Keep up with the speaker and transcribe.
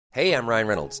Hey, I'm Ryan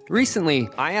Reynolds. Recently,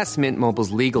 I asked Mint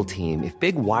Mobile's legal team if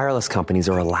big wireless companies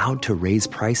are allowed to raise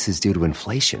prices due to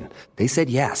inflation. They said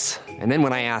yes. And then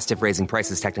when I asked if raising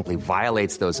prices technically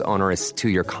violates those onerous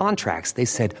two-year contracts, they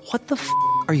said, "What the f***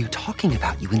 are you talking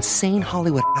about, you insane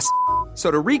Hollywood ass?" So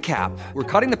to recap, we're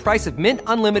cutting the price of Mint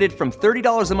Unlimited from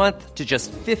 $30 a month to just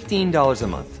 $15 a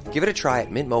month. Give it a try at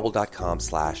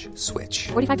mintmobile.com/switch.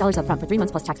 $45 up front for 3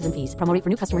 months plus taxes and fees. Promo rate for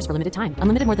new customers for limited time.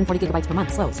 Unlimited more than 40 gigabytes per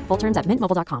month. Slows full terms at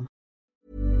mintmobile.com.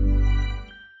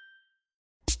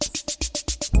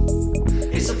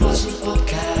 It's a Blossoms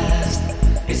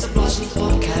podcast. It's a Blossoms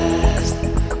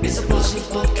podcast. It's a Blossoms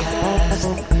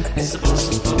podcast. It's a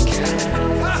Blossoms podcast.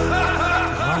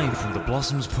 Live from the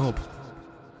Blossoms pub.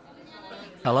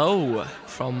 Hello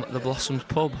from the Blossoms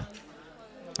pub.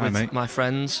 Hi, With mate. my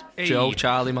friends Hey. Joe,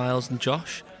 Charlie, Miles and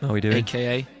Josh. How are we doing?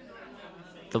 AKA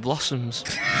the Blossoms.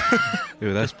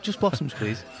 Who are they? Just Blossoms,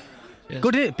 please. Yes.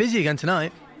 Good hit. Busy again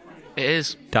tonight. It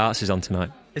is. Darts is on tonight.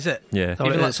 Is it? Yeah. Oh,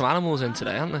 Even it let is. some animals in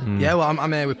today, aren't they? Yeah, well,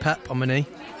 I'm here with Pep on my knee.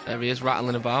 There he is,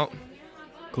 rattling about.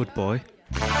 Good boy.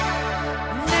 Negative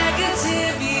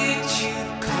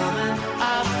YouTube coming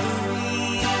after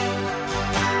me.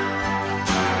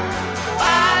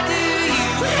 Why do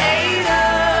you hate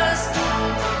us?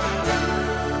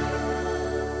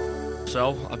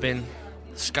 So, I've been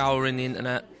scouring the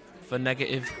internet for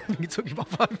negative. It took you about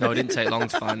 5 minutes. No, it didn't take long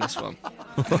to find this one.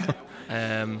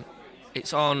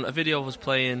 It's on a video I was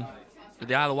playing at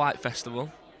the Isle of Wight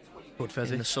Festival Good in the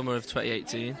fezzy. summer of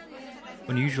 2018.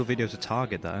 Unusual video to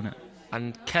target that, isn't it?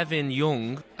 And Kevin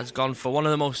Young has gone for one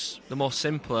of the most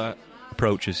simpler,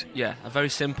 Approaches. a very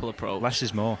simple approach. Less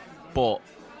is more. But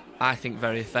I think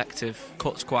very effective.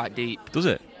 Cuts quite deep. Does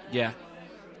it? Yeah.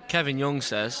 Kevin Young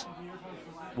says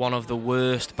one of the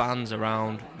worst bands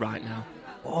around right now.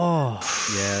 Oh,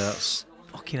 Yeah, that's...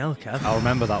 fucking hell, Kev. I'll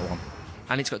remember that one.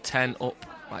 And it's got 10 up.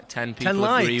 Like 10 people 10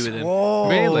 lights. agree with him. Whoa.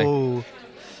 Really?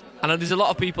 And there's a lot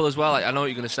of people as well, like, I know what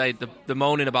you're going to say, the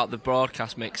moaning about the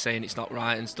broadcast mix, saying it's not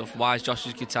right and stuff. Why is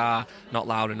Josh's guitar not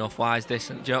loud enough? Why is this?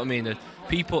 And, do you know what I mean? The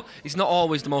people, it's not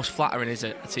always the most flattering, is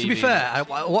it? To be fair,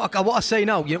 what I say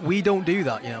now, we don't do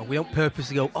that. We don't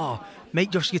purposely go,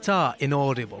 make Josh's guitar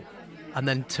inaudible, and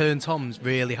then turn Tom's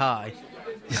really high.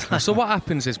 So what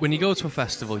happens is when you go to a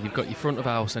festival, you've got your front of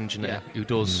house engineer who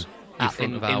does your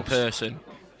front of in house. person.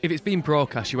 If it's being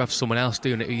broadcast, you have someone else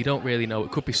doing it who you don't really know.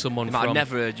 It could be someone They might have from...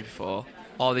 never heard you before,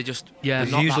 or they just Yeah. they're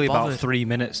It's not usually that about bothered. 3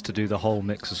 minutes to do the whole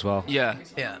mix as well. Yeah.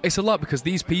 Yeah. It's a lot because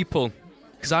these people,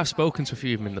 because I've spoken to a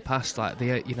few of them in the past, like they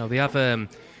have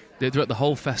they're at the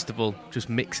whole festival just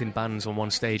mixing bands on one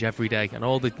stage every day, and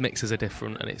all the mixes are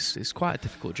different, and it's quite a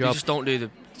difficult You job. just don't do the.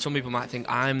 Some people might think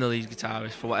I'm the lead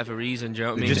guitarist for whatever reason. Do you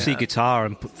know what I They mean? just see guitar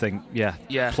and think, Yeah.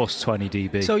 plus 20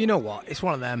 dB. So you know what? It's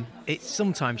one of them. It's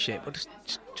sometimes shit, but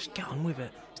just get on with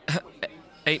it.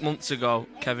 8 months ago,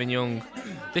 Kevin Young,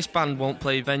 this band won't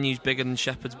play venues bigger than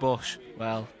Shepherd's Bush.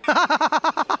 Well,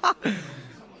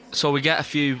 so we get a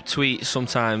few tweets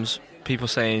sometimes, people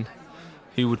saying,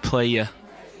 who would play you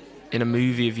in a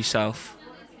movie of yourself?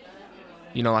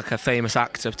 You know, like a famous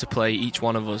actor to play each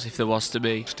one of us if there was to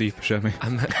be. Steve Buscemi.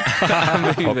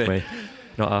 A movie. me.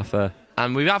 Not half fair.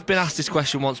 And we have been asked this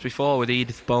question once before with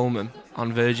Edith Bowman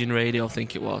on Virgin Radio, I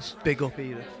think it was. Big up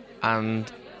either. And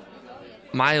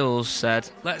Miles said,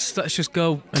 Let's just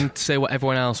go and say what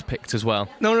everyone else picked as well.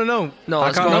 No. no, I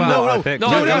let's can't go remember back. what I picked.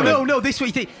 No. This is what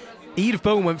you think. Edith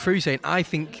Bowman went through saying, I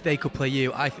think they could play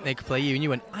you, I think they could play you, and you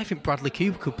went, I think Bradley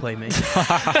Cooper could play me.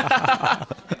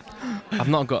 I've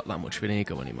not got that much of an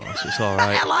ego anymore, so it's all I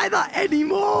right. don't like that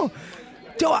anymore.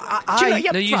 Do you know,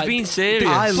 yeah, No, you've right, been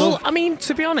serious. Well, I mean,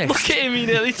 to be honest, Look at him, he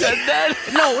nearly said that.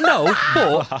 no,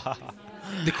 but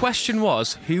the question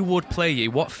was, who would play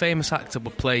you? What famous actor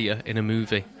would play you in a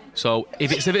movie? So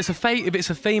if it's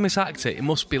a famous actor, it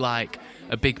must be like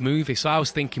a big movie. So I was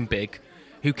thinking big,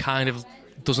 who kind of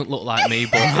doesn't look like me,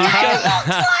 but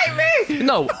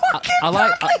no, I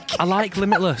like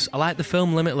Limitless. I like the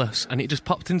film Limitless, and it just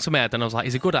popped into my head, and I was like,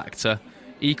 he's a good actor.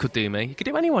 He could do me. He could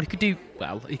do anyone. He could do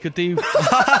he could do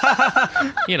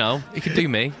he could do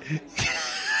me.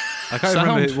 I can't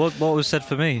remember what was said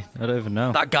for me. I don't even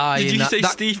know. That guy Did in you that, say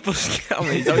that, Steve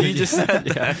Buscemi? Is that what you just said?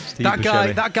 Yeah. Steve that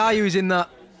Buscemi. guy who was in that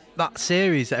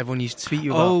series that everyone used to tweet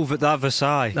you about. Oh, that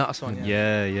Versailles. That's one.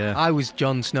 Yeah. Yeah. I was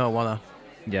Jon Snow, wasn't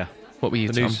Yeah. What were you,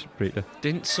 The Tom? news reader.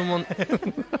 Didn't someone...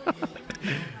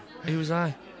 Who was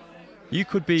I? You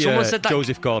could be Someone said that-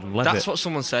 Joseph Gordon-Levitt. That's what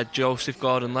someone said, Joseph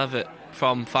Gordon-Levitt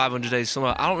from 500 Days of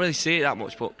Summer. I don't really see it that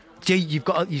much, but I?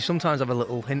 You sometimes have a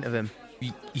little hint of him.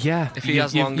 Yeah, If he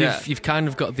has long hair. you've kind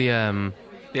of got the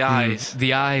the eyes.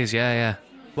 the eyes. Yeah.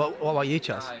 What about you,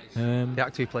 Chaz? Um, The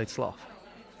actor who played Sloth.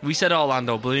 We said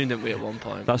Orlando Bloom, didn't we, at one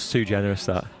point? That's too generous,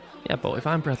 that. Yeah, but if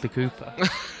I'm Bradley Cooper,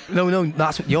 No,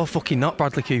 you're fucking not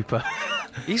Bradley Cooper.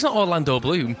 he's not Orlando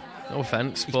Bloom. No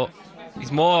offence, but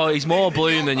He's more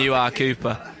Bloom than you are,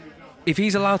 Cooper. if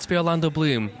he's allowed to be Orlando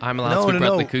Bloom, I'm allowed to be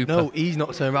Bradley Cooper. No, he's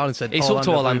not turned around and said It's up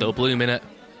to Orlando Bloom, innit?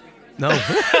 No. Do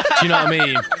you know what I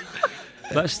mean?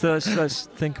 Let's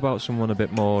think about someone a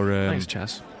bit more. Thanks,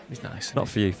 Chaz. He's nice. Not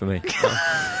for you, for me.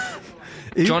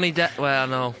 Johnny Depp. Well,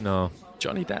 no. No.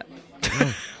 Johnny Depp.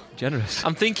 Generous.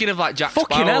 I'm thinking of like Jack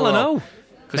Fucking Sparrow. hell, I know.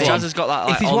 Because Chaz has got that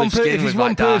like if he's olive one, skin if he's with one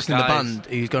like dark person in the eyes. band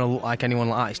who's going to look like anyone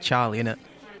like that, it's Charlie, innit?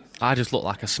 I just look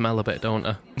like I smell a bit, don't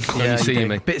I? When Yeah, you see do.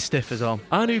 me. Bit stiff as well.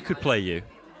 I knew who could play you.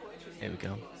 Here we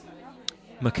go.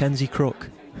 Mackenzie Crook.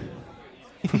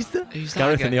 Who's that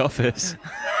Gareth in again? the Office.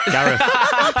 Gareth.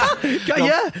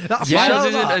 Yeah, that's Yeah, shout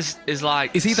isn't that. as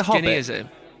like Is he the skinny Hobbit? as him?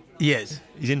 He is.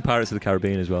 He's in Pirates of the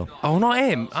Caribbean as well. Oh, not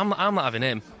him. I'm not having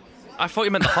him. I thought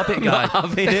you meant the Hobbit guy.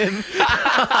 Having him.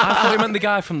 I thought you meant the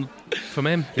guy from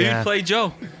him. Who'd play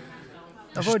Joe?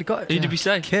 I've already got it. Who did we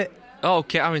say? Kit. Oh,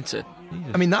 Kit Harington.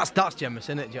 I mean, that's Gemma,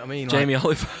 isn't it? Do you know what I mean? Like, Jamie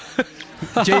Oliver.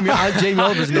 Jamie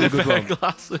Oliver's another good one.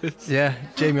 Glasses. Yeah,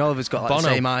 Jamie Oliver's got like the Bono.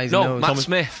 same eyes. No, and Matt nose.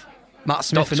 Smith. Matt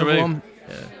Smith, Doctor another Who. one.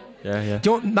 Yeah. Do you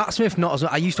know what, Matt Smith? Not as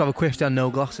well. I used to have a quiff down no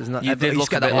glasses, and that You I did used look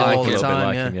to a get bit that like all him. the A little bit time.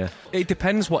 like Yeah. him, yeah. It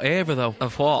depends what era, though.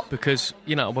 Of what? Because,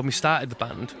 you know, when we started the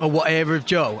band... Or what era of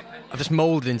Joe? I've just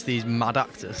moulded into these mad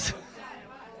actors.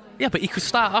 Yeah, but he could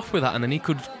start off with that and then he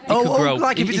could grow.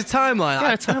 like if it's a timeline.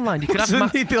 Yeah, a timeline. You could have so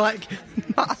Matt... he'd be like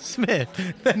Matt Smith,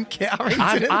 then Kit Harington.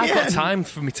 I've at got the end. time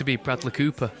for me to be Bradley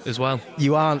Cooper as well.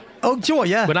 You aren't. Oh, do you know what?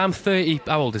 Yeah. When I'm 30,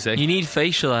 how old is he? You need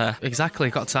facial hair. Exactly,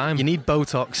 got time. You need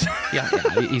Botox. yeah,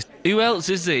 he's... Who else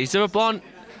is there? Is there a blonde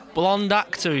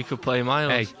actor who could play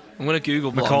Miles? Hey. I'm going to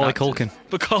Google blonde Macaulay actors. Culkin.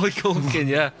 Macaulay Culkin,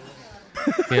 yeah.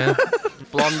 Yeah.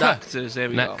 Blonde actors, here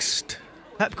we go. Next.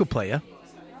 Pep could play, yeah.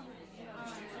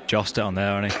 Jossed it on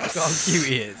there, hasn't he? God, how cute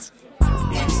he is.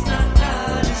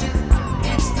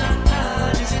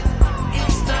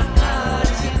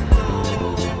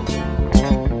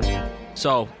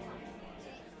 So,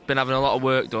 been having a lot of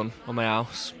work done on my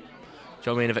house. Do you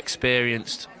know what I mean? I've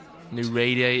experienced new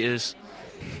radiators.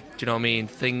 Do you know what I mean?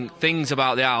 Things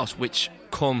about the house which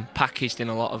come packaged in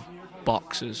a lot of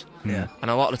boxes. Yeah.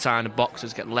 And a lot of the time the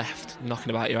boxes get left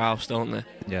knocking about your house, don't they?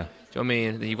 Yeah. Do you know what I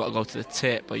mean? Then you've got to go to the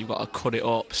tip, or you've got to cut it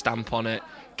up, stamp on it,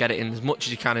 get it in as much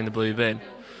as you can in the blue bin.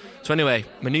 So anyway,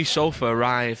 my new sofa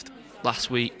arrived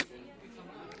last week,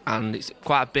 and it's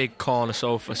quite a big corner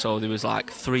sofa, so there was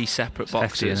like 3 separate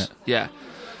hefty, boxes. innit? Yeah.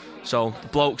 So the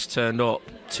blokes turned up,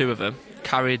 2 of them,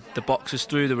 carried the boxes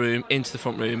through the room into the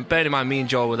front room. Bearing in mind, me and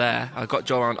Joe were there. I got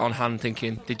Joe on hand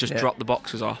thinking they'd just drop the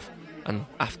boxes off, and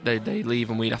after they leave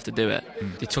and we'd have to do it.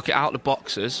 They took it out of the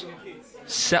boxes,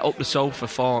 set up the sofa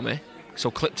for me,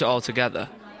 so clipped it all together,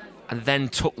 and then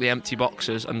took the empty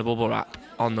boxes and the bubble wrap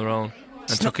on their own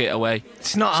and took it away.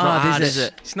 It's not It's hard, not hard, is is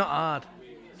it? it? It's not hard.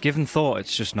 Given thought,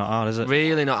 it's just not hard, is it?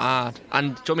 Really not hard. And do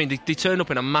you know what I mean? They turn up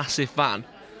in a massive van,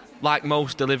 like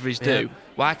most deliveries do. Yeah.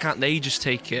 Why can't they just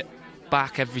take it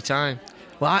back every time?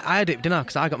 Well, I had it, didn't I?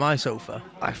 Because I got my sofa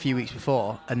like a few weeks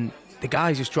before, and the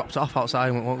guy just dropped it off outside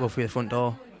and won't go through the front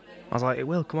door. I was like, it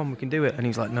will, come on, we can do it. And he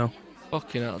was like, no.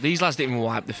 Fucking hell. These lads didn't even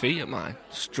wipe their feet at mine.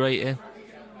 Straight in.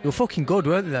 They were fucking good,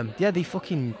 weren't they, them? Yeah, they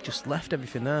fucking just left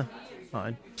everything there.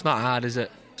 Fine. It's not hard, is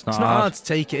it? It's not It's not hard. hard to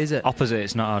take it, is it? Opposite,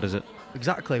 it's not hard, is it?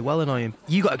 Exactly, well annoying.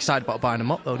 You got excited about buying a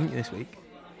mop, though, didn't you, this week?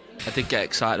 I did get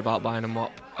excited about buying a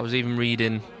mop. I was even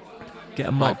reading Get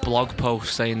a like blog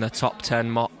posts saying the top 10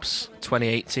 mops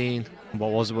 2018.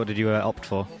 What did you opt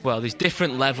for? Well, there's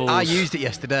different levels. I used it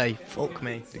yesterday. Fuck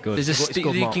me. Good. There's It's a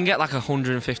good you mop. can get like a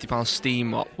 £150 steam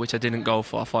mop, which I didn't go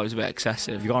for. I thought it was a bit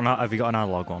excessive. Have you got an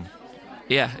analog one?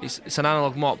 Yeah, it's an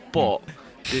analog mop, but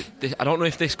I don't know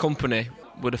if this company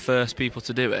were the first people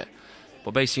to do it.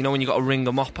 But basically, you know when you got to wring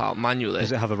the mop out manually,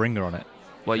 Does it have a ringer on it?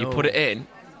 well, you No. put it in,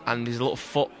 and there's a little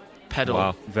foot pedal,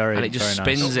 Wow, very, and it just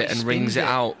very nice. spins it and Spins wrings it it.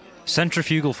 out.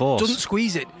 Centrifugal force. Doesn't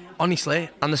squeeze it, honestly.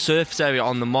 And the surface area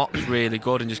on the mop's really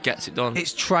good and just gets it done.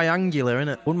 It's triangular,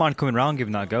 innit? Wouldn't mind coming round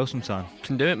giving that a go sometime.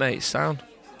 Can do it, mate. It's sound.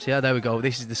 So yeah, there we go.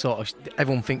 This is the sort of...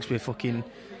 everyone thinks we're fucking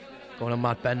going on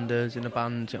mad benders in a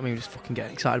band. Do you know what I mean? We're just fucking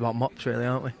getting excited about mops, really,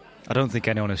 aren't we? I don't think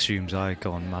anyone assumes I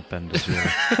go on mad benders, really.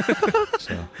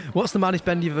 So, What's the maddest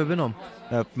bend you've ever been on?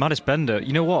 maddest bender.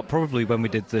 You know what? Probably when we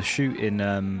did the shoot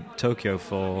in Tokyo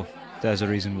for There's a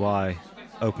Reason Why,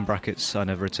 open brackets, I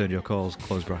never returned your calls,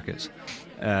 close brackets.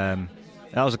 That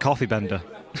was a coffee bender.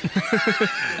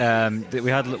 We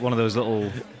had one of those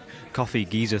little coffee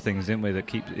geyser things, didn't we?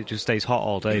 It just stays hot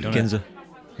all day, doesn't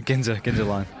it? Ginza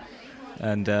line.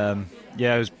 And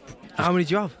yeah, it was. How many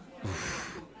did you have?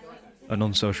 an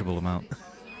unsociable amount.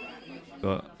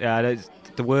 But yeah,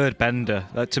 the word bender,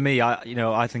 to me,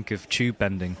 I think of tube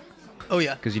bending. Oh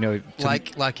yeah, Because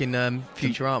like in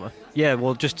Futurama. yeah,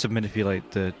 well, just to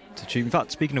manipulate the tube. In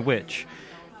fact, speaking of which,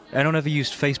 anyone ever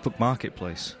used Facebook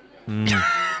Marketplace?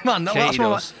 Man, Katie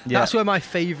does. that's where my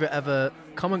favourite ever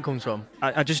comment comes from.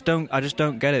 I just don't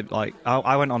get it. Like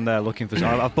I went on there looking for.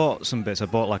 I bought some bits. I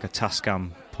bought like a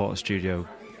Tascam Porta Studio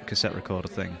cassette recorder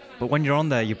thing. But when you're on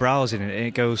there, you're browsing it, and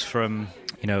it goes from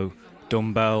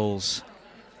dumbbells,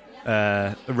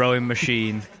 a rowing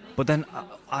machine. But then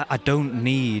I don't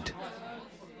need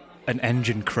an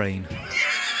engine crane.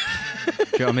 Do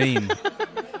you know what I mean?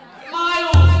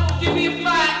 Miles, give me a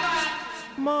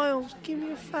fact. Miles, give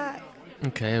me a fact.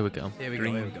 Okay, here we go. Here we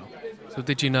go. So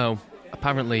did you know,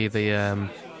 apparently the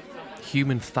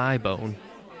human thigh bone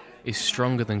is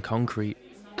stronger than concrete?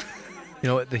 You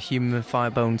know what the human thigh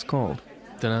bone's called?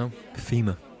 Don't know.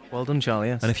 Femur. Well done, Charlie,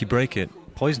 yes. And if you break it,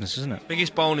 Poisonous, isn't it?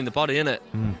 Biggest bone in the body, isn't it?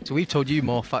 So we've told you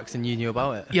more facts than you knew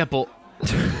about it. Yeah, but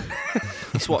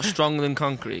It's what, stronger than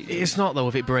concrete? it's not though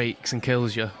if it breaks and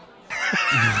kills you.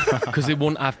 Because it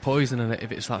wouldn't have poison in it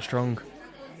if it's that strong.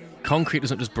 Concrete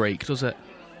doesn't just break, does it?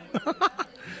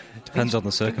 Depends on the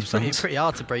It's circumstance. pretty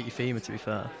hard to break your femur, to be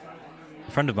fair.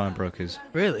 A friend of mine broke his.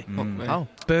 Really? mate. How?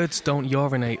 Birds don't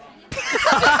urinate.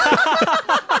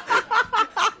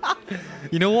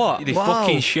 You know what? They Wow.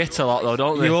 fucking shit a lot though,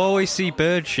 don't they? You always see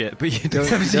bird shit, but you don't,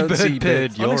 never see don't bird see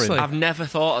bird piss. urine. Honestly. I've never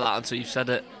thought of that until you've said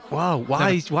it. Wow, why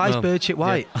is No. bird shit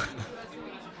white?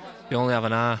 You only have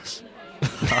an arse.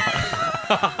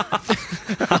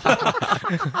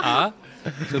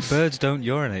 So birds don't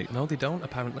urinate. No, they don't,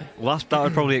 apparently. Well, that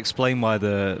would probably explain why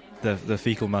the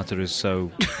fecal matter is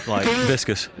so like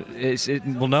viscous.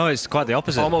 Well, no, it's quite the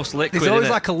opposite. Almost liquid. There's always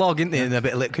innit? like a log, isn't there, and a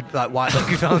bit of liquid, like white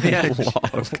liquid on the edge.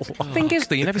 Thing is,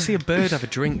 though, you never see a bird have a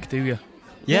drink, do you?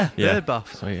 Yeah. Bird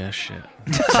bath. So yeah, shit.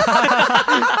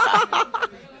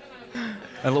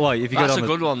 And what, if you That's go a on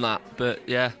good one, that. But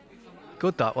yeah,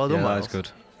 Good that. Well yeah, done, that Miles. is good.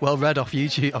 Well read off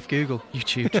YouTube, off Google.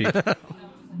 YouTube cheat.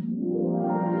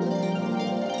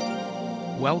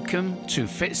 Welcome to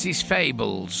Fitz's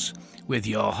Fables with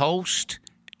your host,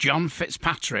 John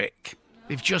Fitzpatrick.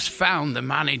 They've just found the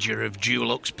manager of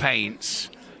Dulux Paints,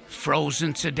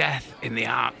 frozen to death in the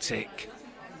Arctic.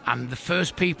 And the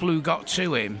first people who got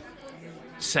to him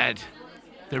said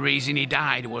the reason he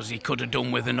died was he could have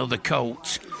done with another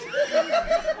coat.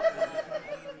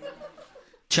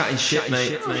 chatting shit,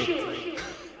 mate.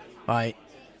 Right.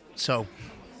 So,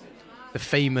 the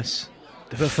famous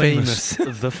The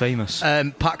famous.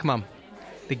 Pac-Man.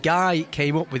 The guy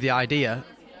came up with the idea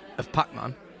of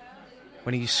Pac-Man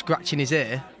when he was scratching his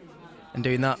ear and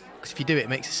doing that. Because if you do it, it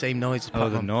makes the same noise as Oh,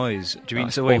 Pac-Man. the noise. Do you mean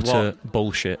That's so? Wait, utter what?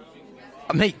 bullshit.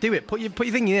 Mate, do it. Put your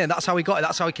thing in there. That's how he got it.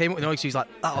 That's how he came up with the noise. He was like,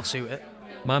 that'll suit it.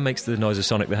 Mine makes the noise of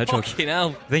Sonic the Hedgehog. Fucking hell.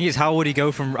 The thing is, how would he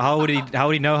go from? How would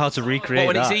he know how to recreate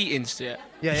What, when that? he's eating shit?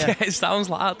 Yeah, Yeah, it sounds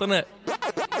like that, doesn't it?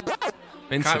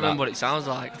 I can't remember what it sounds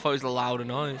like. I thought it was a louder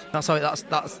noise. That's how. That's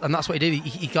what he did.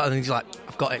 He got it and he's like,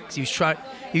 I've got it. 'Cause he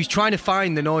was trying to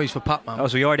find the noise for Pac-Man. Oh,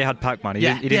 so he already had Pac-Man. He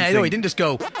yeah, didn't, he didn't no, think, he didn't just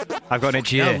go. I've got an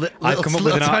itchy "Yeah, ear. little, I've come up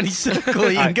with an tiny circle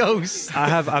eating ghosts.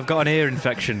 I've got an ear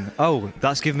infection. Oh,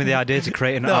 that's given me the idea to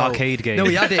create an arcade game. No,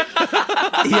 he had it.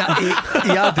 he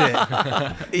had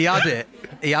it.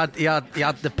 He had it. He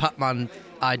had the Pac-Man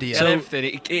idea. So everything.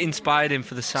 It inspired him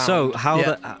for the sound. So how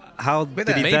Yeah. how did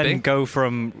he Maybe. then go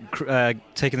from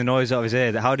taking the noise out of his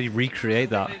ear? How did he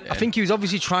recreate that? I think he was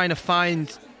obviously trying to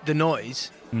find the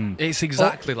noise. It's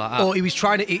exactly like that. Or he was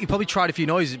trying to. He probably tried a few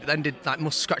noises, but then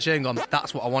must scratch his ear and gone,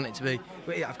 that's what I want it to be.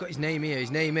 But yeah, I've got his name here.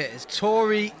 His name is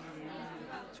Tori.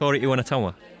 Tori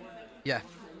Iwatanawa. Yeah.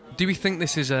 Do we think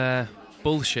this is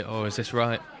bullshit or is this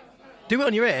right? Do it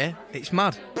on your ear. It's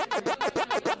mad.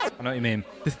 I know what you mean.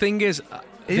 The thing is,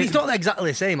 It's not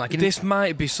exactly the same. Like this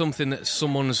might be something that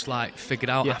someone's like figured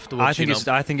out Yeah, afterwards. I think you it's-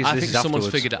 know? I think it's- this is someone's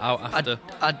afterwards. figured it out after.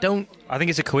 I don't. I think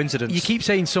it's a coincidence. You keep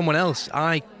saying someone else.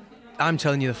 I'm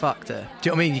telling you the fact. Do you know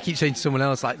what I mean? You keep saying to someone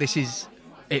else like this is.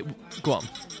 Go on.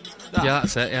 Yeah,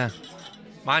 that's it. Yeah.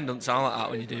 Mine doesn't sound like that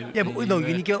when you do. Yeah, but no,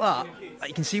 when you get that, like,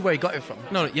 you can see where he got it from.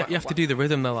 No, you have to do the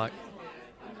rhythm. They're like,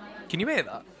 Can you hear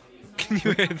that? Can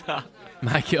you hear that?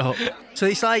 make it up. So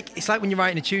it's like when you're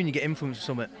writing a tune, you get influenced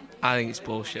from it. I think it's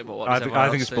bullshit. But what I does think, everyone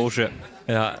I think else it's bullshit.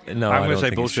 Yeah, no, I'm I going don't to say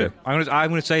think it's bullshit. true. I'm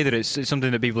going to say that it's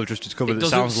something that people have just discovered It that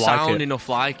doesn't sounds like sound it. enough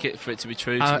like it for it to be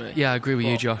true to me. Yeah, I agree with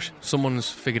you, But- Josh. Someone's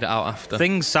figured it out after.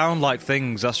 Things sound like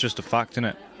things. That's just a fact,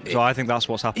 innit? So I think that's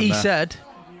what's happened He there. said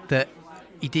that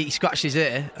he scratched his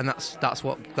ear, and that's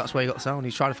where he got the sound. He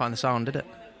was trying to find the sound, did it?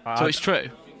 So it's true.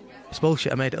 It's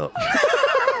bullshit. I made it up.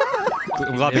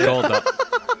 I'm glad they called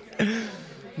that.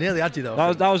 Nearly had you though.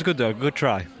 That was good though. Good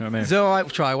try. You know what I mean? It's alright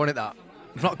try, wasn't it that?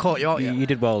 I've not caught you out yet. You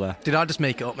did well there. Did I just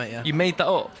make it up, mate? Yeah. You made that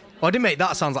up? Well, I didn't make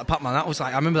that. Sounds like Pac-Man. That was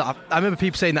like I remember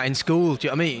people saying that in school. Do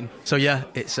you know what I mean? So yeah,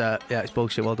 it's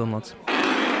bullshit. Well done, lads.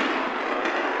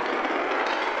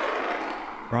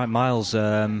 Right, Miles.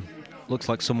 Looks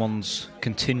like someone's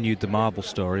continued the marble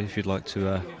story. If you'd like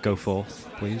to go forth,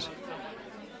 please.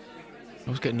 I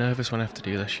always get nervous when I have to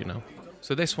do this, you know.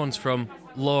 So this one's from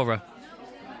Laura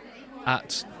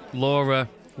at Laura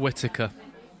Whitaker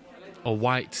or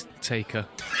White Taker.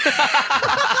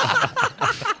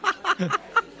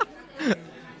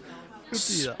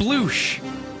 Sploosh.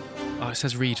 Oh, it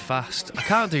says read fast. I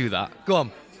can't do that. Go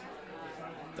on.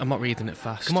 I'm not reading it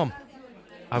fast. Come on.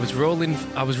 I was rolling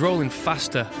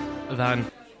faster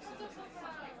than.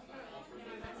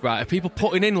 Right, are people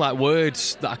putting in like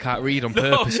words that I can't read on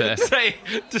purpose here?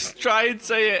 Just try and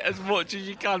say it as much as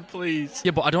you can, please.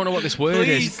 Yeah, but I don't know what this word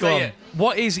Please is. say it.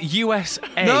 What is USA?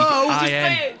 No,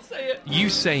 Just say it.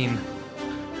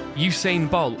 Usain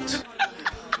Bolt.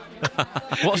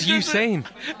 What's Usain?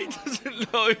 He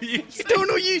doesn't know Usain. You don't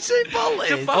know Usain Bolt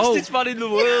The is? fastest man in the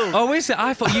world. Oh, is it?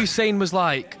 I thought Usain was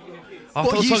like. I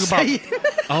What thought we were talking Usain?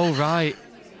 about. Oh, right.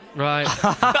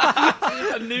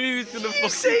 I knew he was going to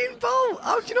Usain Bolt.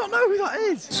 How do you not know who that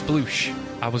is? Sploosh.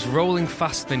 I was rolling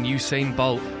faster than Usain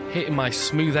Bolt, hitting my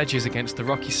smooth edges against the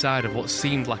rocky side of what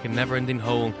seemed like a never-ending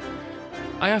hole.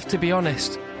 I have to be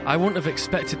honest, I wouldn't have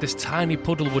expected this tiny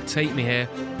puddle would take me here,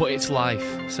 but it's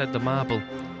life, said the marble.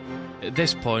 At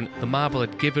this point, the marble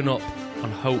had given up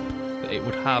on hope that it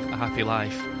would have a happy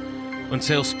life.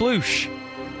 Until Sploosh,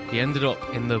 he ended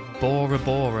up in the Bora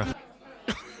Bora.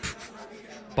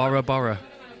 Bora Bora.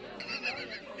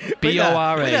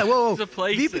 B-O-R-A. Wait there, whoa. There's a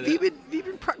place Have you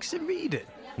been practicing reading?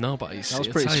 No, but it's, That was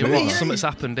I'll pretty tell you sweet. what, something's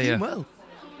happened here. Well.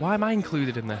 Why am I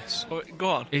included in this? Go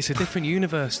on. It's a different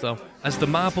universe, though. As the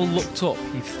marble looked up,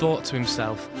 he thought to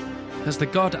himself, has the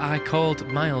god I called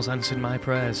Miles answered my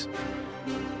prayers?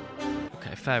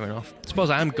 Okay, fair enough. I suppose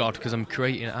I am God because I'm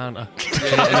creating it, aren't I? Do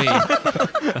you know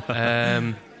what I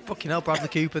mean? Fucking hell, Bradley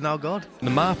Cooper, now God. The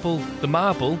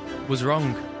marble was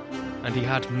wrong, and he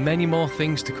had many more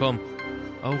things to come.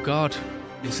 Oh God,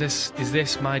 is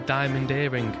this my diamond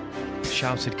earring?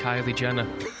 Shouted Kylie Jenner.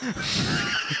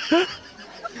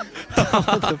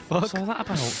 What the fuck? What's all that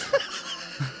about?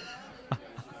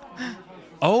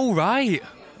 Oh right,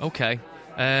 okay.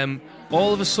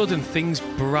 All of a sudden, these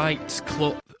bright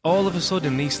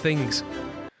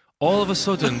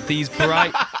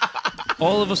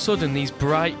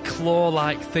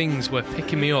claw-like things were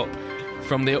picking me up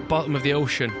from the bottom of the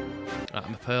ocean.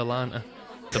 I'm a pearl, aren't I?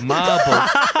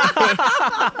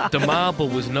 The marble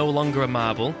was no longer a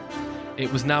marble.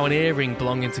 It was now an earring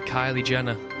belonging to Kylie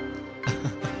Jenner.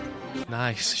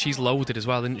 Nice. She's loaded as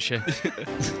well, isn't she?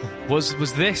 Was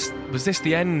this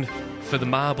the end for the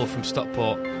marble from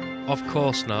Stockport? Of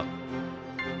course not.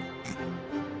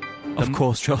 Of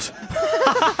course, Joss.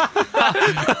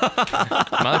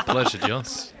 My pleasure,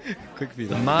 Joss. Quick for you,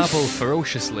 The that. marble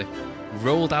ferociously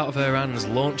rolled out of her hands,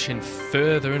 launching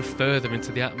further and further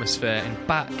into the atmosphere and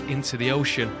back into the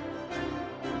ocean.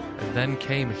 And then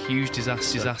came a huge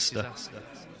disaster.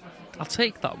 I'll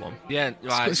take that one. Yeah,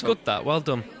 right. It's good, that. Well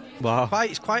done. Wow.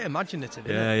 It's quite imaginative,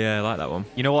 isn't it? Yeah, I like that one.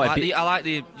 You know what? I like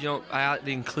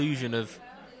the inclusion of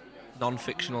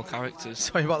non-fictional characters.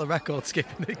 Sorry about the record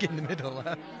skipping in the middle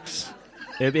there.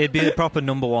 It'd be a proper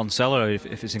number one seller if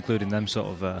it's including them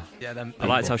sort of. Yeah, them. I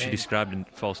liked how she described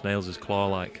false nails as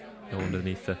claw-like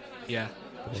underneath the. Yeah,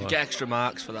 should get extra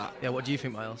marks for that. Yeah, what do you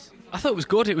think, Miles? I thought it was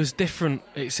good. It was different.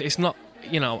 It's not,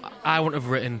 I wouldn't have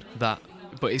written that,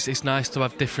 but it's nice to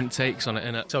have different takes on it,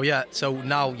 innit? So yeah,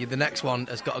 now the next one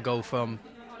has got to go from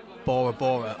Bora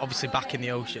Bora, obviously back in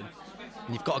the ocean,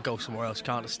 and you've got to go somewhere else. You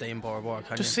can't just stay in Bora Bora,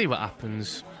 can Just you? see what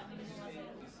happens.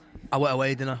 I went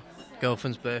away, didn't I?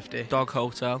 Girlfriend's birthday. Dog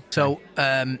hotel. So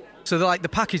the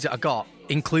package that I got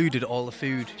included all the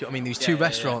food. Do you know what I mean? There was two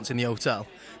restaurants in the hotel.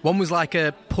 One was like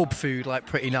a pub food, like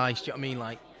pretty nice. Do you know what I mean?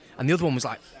 Like, and the other one was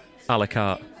like A la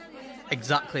carte.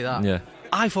 exactly that. Yeah.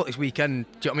 I thought this weekend,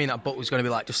 do you know what I mean? That boat was going to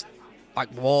be like just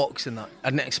like walks and that. I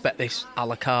didn't expect this a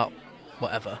la carte,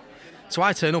 whatever. So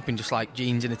I turn up in just like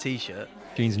jeans and a t-shirt.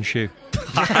 Jeans and shoe.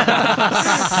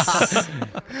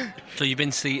 So you've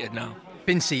been seated now.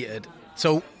 Been seated.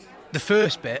 So the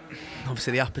first bit,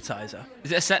 obviously the appetizer.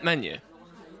 Is it a set menu?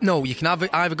 No, you can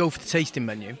either go for the tasting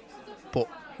menu, but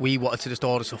we wanted to just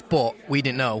order stuff. But we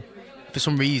didn't know, for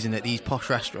some reason, at these posh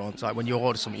restaurants, like when you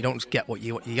order something, you don't just get what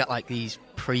you get, like these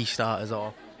pre-starters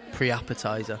or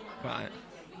pre-appetizer. Right.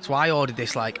 So I ordered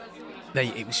this like,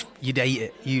 you'd ate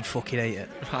it, you'd fucking ate it.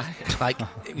 Right. Like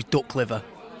it was duck liver,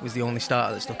 was the only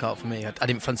starter that stuck out for me. I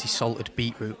didn't fancy salted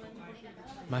beetroot.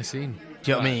 My scene.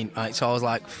 Do you know what I mean? Like, so I was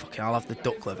like, fucking, I'll have the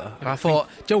duck liver. And I thought,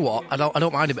 do you know what? I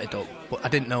don't mind a bit of duck, but I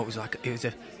didn't know it was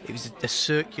a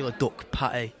circular duck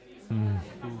patty, and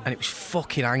it was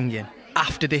fucking hanging.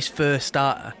 After this first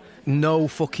starter, no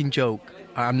fucking joke.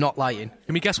 I'm not lying.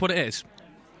 Can we guess what it is?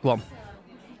 Go on.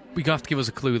 We're gonna have to give us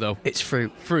a clue though. It's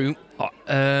fruit. Fruit.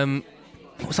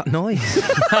 What's that noise?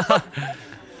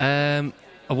 A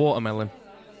watermelon.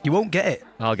 You won't get it.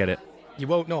 I'll get it. You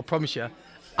won't. No, I promise you.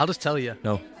 I'll just tell you.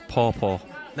 No. Paw.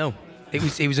 No,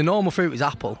 it was a normal fruit. It was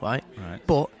apple, right? Right.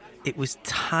 But it was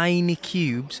tiny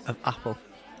cubes of apple.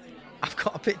 I've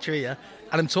got a picture here,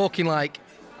 and I'm talking like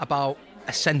about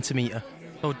a centimetre.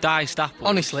 Oh, diced apple.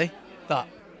 Honestly, that.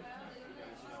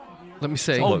 Let me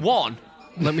see. Oh, one?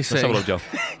 Let me see. Let's have a look, Joe.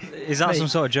 Is that some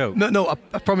sort of joke? No,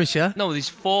 I promise you. No, there's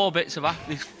 4 bits of apple.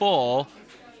 There's 4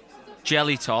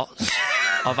 jelly tots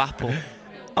of apple.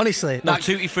 Honestly, No, like,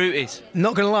 tutti fruities.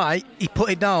 not gonna lie, he put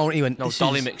it down. And he went, No, "This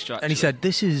dolly is-" mixture, and he actually. said,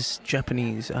 "This is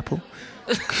Japanese apple."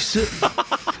 So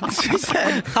he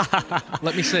said,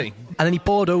 Let me see. and then he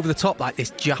poured over the top like this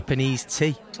Japanese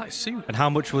tea. It's like soup. And how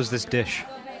much was this dish?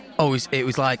 Oh, it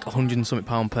was like £100 and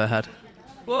something per head.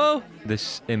 Whoa.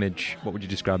 This image, what would you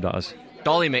describe that as?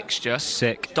 Dolly mixture.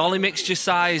 Sick. Dolly mixture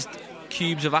sized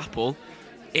cubes of apple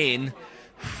in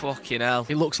fucking hell.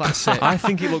 It looks like sick. I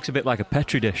think it looks a bit like a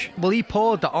Petri dish. Well, he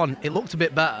poured that on. It looked a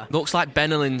bit better. Looks like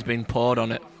Benelin's been poured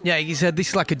on it. Yeah, he said this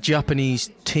is like a Japanese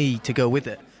tea to go with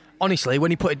it. Honestly, when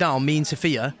he put it down, me and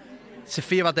Sophia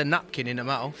had the napkin in her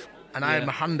mouth, and I had Yeah.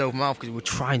 my hand over my mouth because we were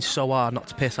trying so hard not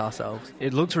to piss ourselves.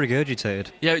 It looked regurgitated.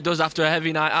 Yeah, it does after a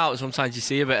heavy night out. Sometimes you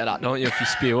see a bit of that, don't you, if you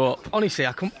spew up. Honestly,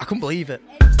 I couldn't believe it.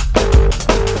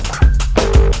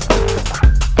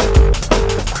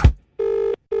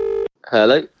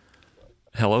 Hello?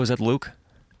 Hello, is that Luke?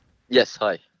 Yes,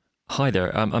 hi. Hi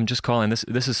there. I'm just calling.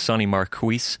 This is Sonny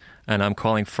Marquise, and I'm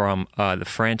calling from the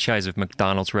franchise of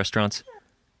McDonald's restaurants.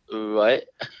 Right.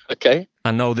 Okay.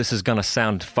 I know this is gonna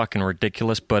sound fucking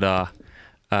ridiculous, but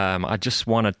I just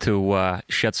wanted to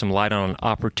shed some light on an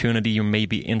opportunity you may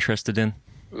be interested in.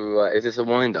 Right. Is this a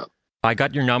wind-up? I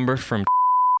got your number from.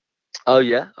 Oh,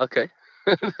 yeah? Okay.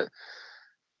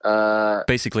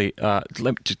 Basically, let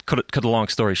me just cut a long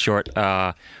story short.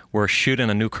 We're shooting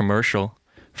a new commercial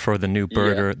for the new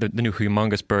burger, the new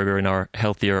humongous burger in our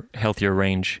healthier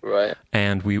range. Right.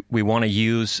 And we want to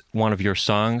use one of your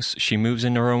songs. She Moves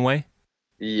in Her Own Way.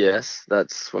 Yes,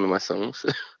 that's one of my songs.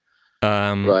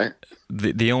 Right.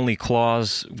 The only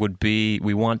clause would be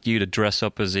we want you to dress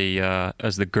up as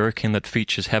the gherkin that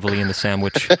features heavily in the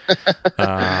sandwich.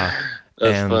 That's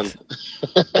fun.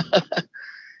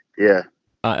 Yeah.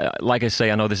 Like I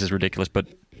say, I know this is ridiculous, but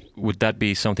would that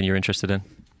be something you're interested in?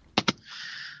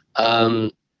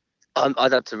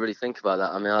 I'd have to really think about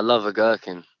that. I mean, I love a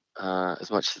gherkin as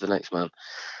much as the next man.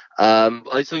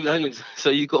 So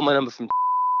you got my number from...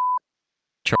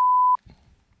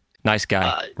 Nice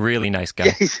guy. Really nice guy.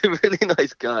 Yeah, he's a really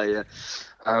nice guy, yeah.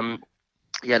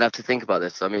 Yeah, I'd have to think about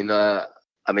this. I mean,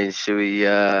 should we...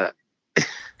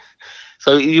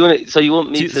 So you want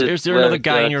me to... Is there another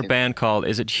guy in your band called...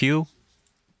 Is it Hugh?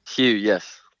 Hugh,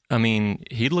 yes. I mean,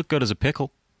 he'd look good as a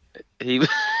pickle. He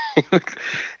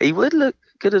would look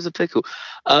good as a pickle.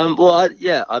 I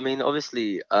mean,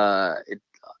 obviously,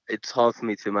 it's hard for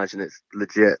me to imagine it's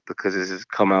legit because this has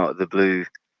come out of the blue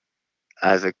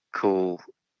as a cool.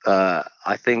 I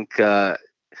think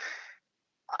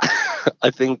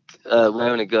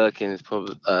wearing a gherkin is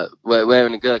probably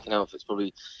wearing a gherkin outfit is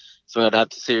probably something I'd have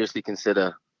to seriously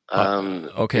consider.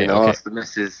 Okay. Ask the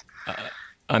missus.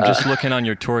 I'm just looking on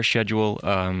your tour schedule,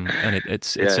 and it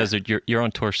says that you're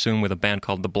on tour soon with a band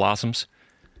called The Blossoms.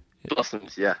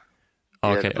 Blossoms, yeah.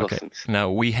 Okay, yeah, okay.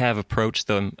 Now, we have approached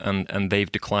them, and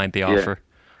they've declined the offer,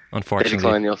 unfortunately. They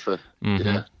declined the offer,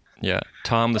 Yeah.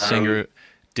 Tom, the singer,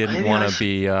 didn't want to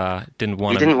be... didn't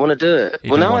want to do it.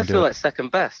 Well, now I feel like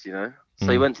second best, you know? So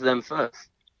he went to them first.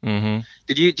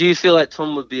 Mm-hmm. Do you feel like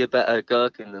Tom would be a better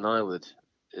gherkin than I would?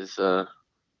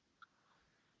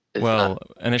 Well,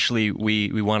 initially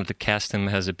we wanted to cast him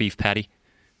as a beef patty.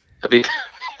 A beef...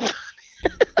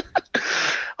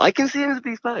 I can see him as a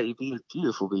beef patty. He'd be a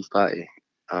beautiful beef patty,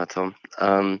 Tom.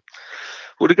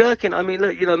 Well, the gherkin, I mean,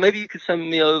 look, maybe you could send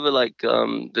me over, like,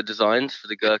 the designs for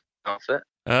the gherkin outfit.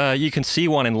 You can see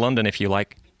one in London if you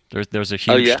like. There's a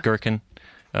huge gherkin.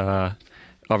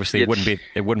 Obviously, it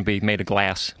wouldn't be made of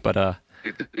glass, but...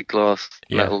 Big glass,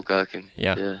 metal gherkin.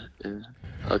 Yeah.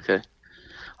 Okay.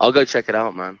 I'll go check it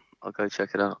out, man. I'll go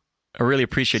check it out. I really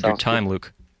appreciate your time,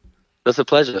 Luke. That's a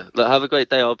pleasure. Look, have a great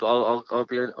day. I'll be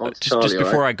on just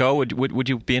before I go, would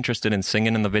you be interested in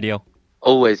singing in the video?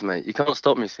 Always, mate. You can't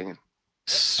stop me singing.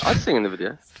 I sing in the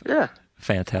video. Yeah.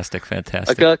 Fantastic.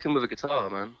 A gherkin with a guitar,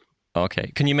 man.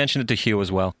 Okay. Can you mention it to Hugh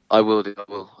as well? I will do. I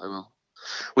will.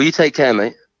 Well, you take care,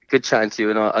 mate. Good chatting to you,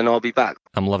 and I'll be back.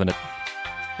 I'm loving it.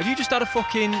 Have you just had a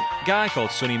fucking guy called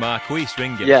Sonny Marquis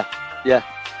ring you? Yeah.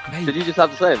 Mate, Did you just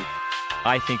have the same?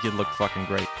 I think you'd look fucking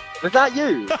great. Was that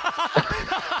you?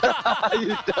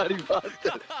 You dirty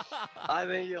bastard. I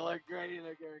think you look great in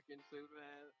a gherkin suit,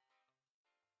 man.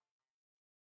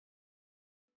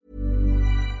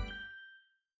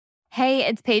 Hey,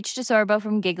 it's Paige DeSorbo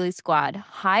from Giggly Squad.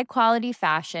 High quality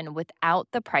fashion without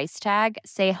the price tag.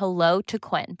 Say hello to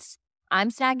Quince. I'm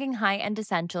snagging high-end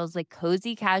essentials like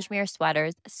cozy cashmere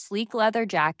sweaters, sleek leather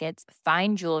jackets,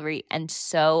 fine jewelry, and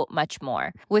so much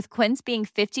more. With Quince being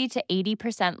 50 to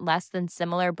 80% less than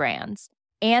similar brands.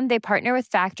 And they partner with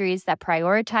factories that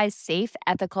prioritize safe,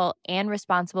 ethical, and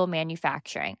responsible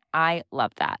manufacturing. I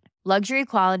love that. Luxury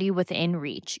quality within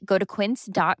reach. Go to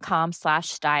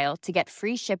quince.com/style to get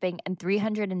free shipping and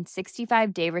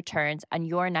 365-day returns on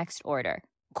your next order.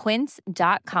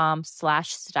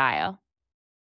 Quince.com/style.